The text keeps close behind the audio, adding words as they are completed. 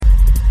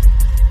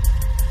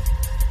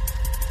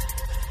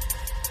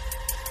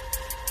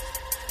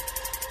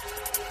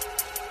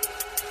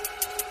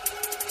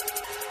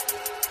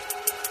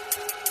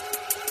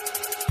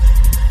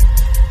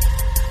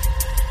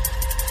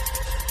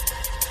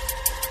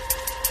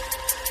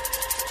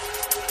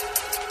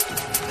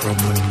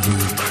problem you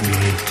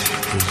create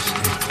is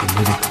a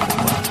political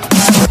one.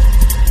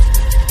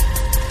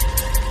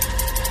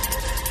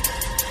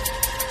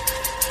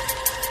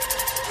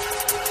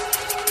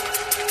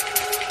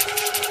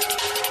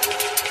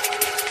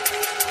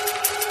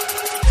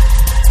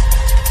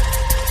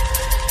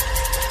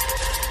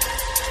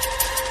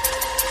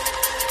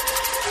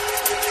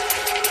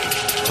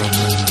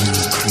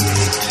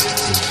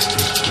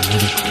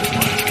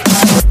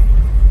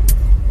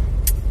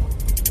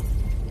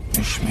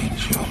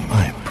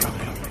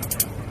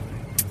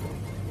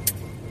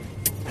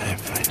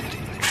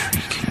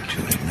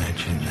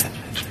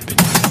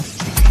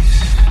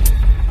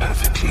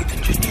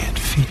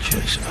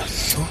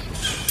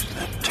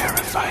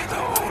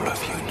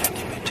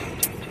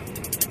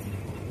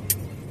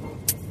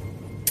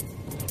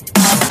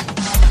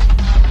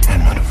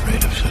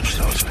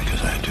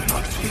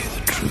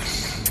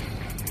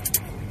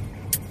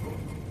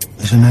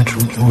 There's a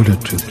natural order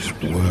to this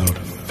world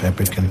of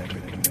fabricant,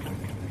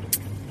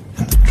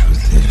 and the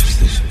truth is,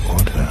 this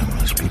order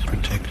must be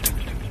protected.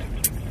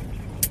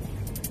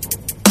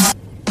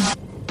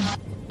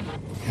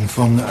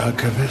 Inform the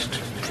archivist,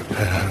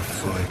 prepare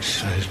for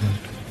excisement.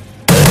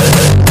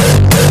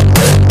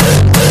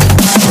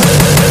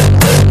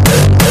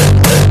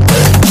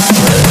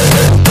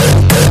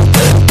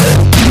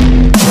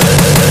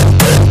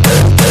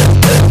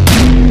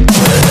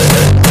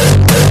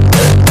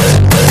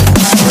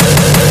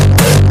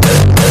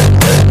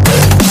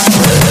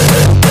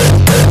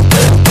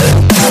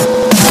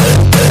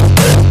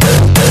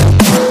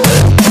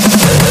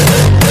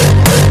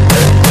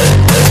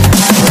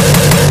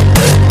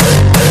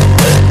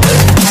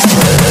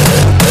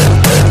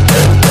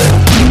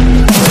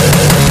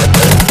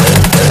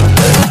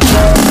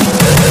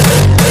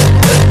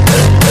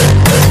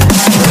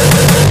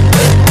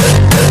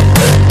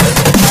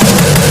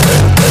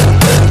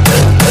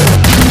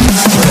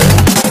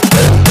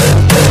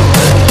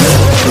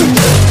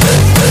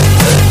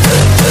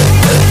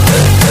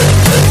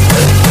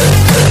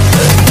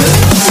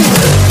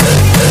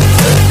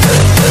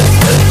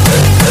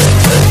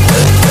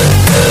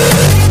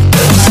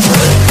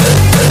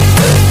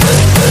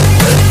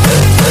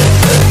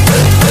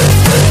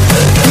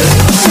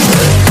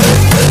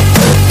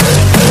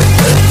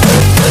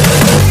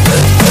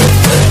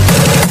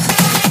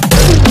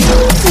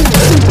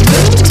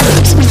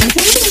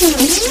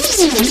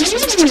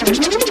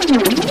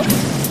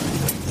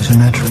 There's a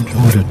natural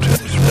order to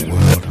this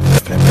world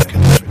of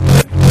fabricant.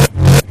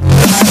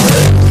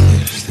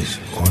 Yes, this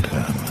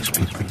order must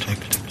be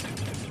protected.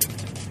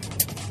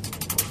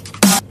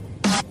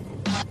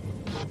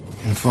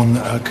 Inform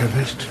the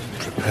archivist,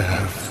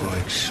 prepare for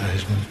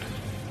excisement.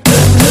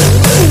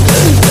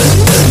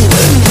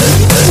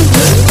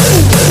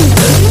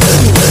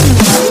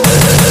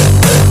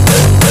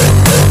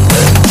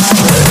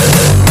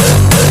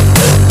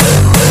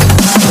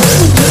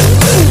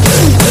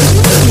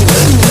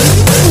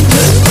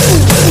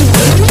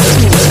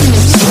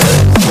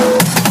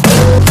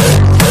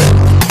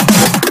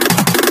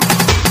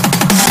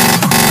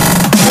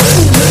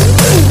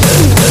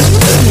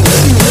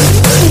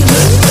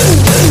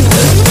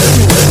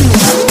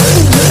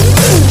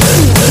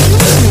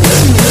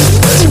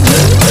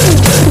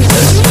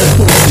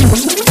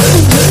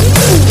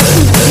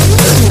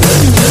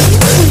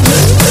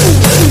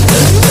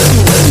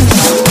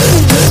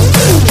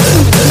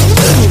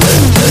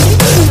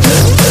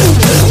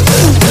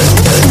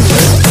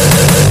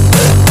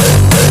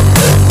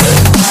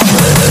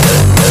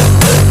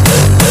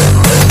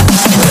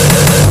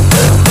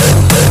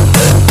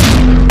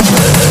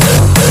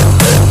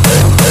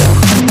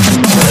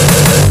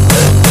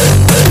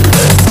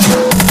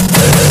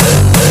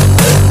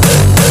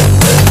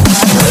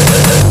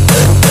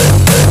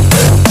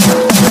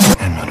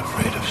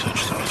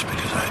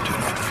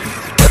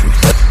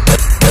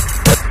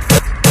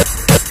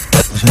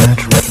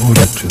 Natural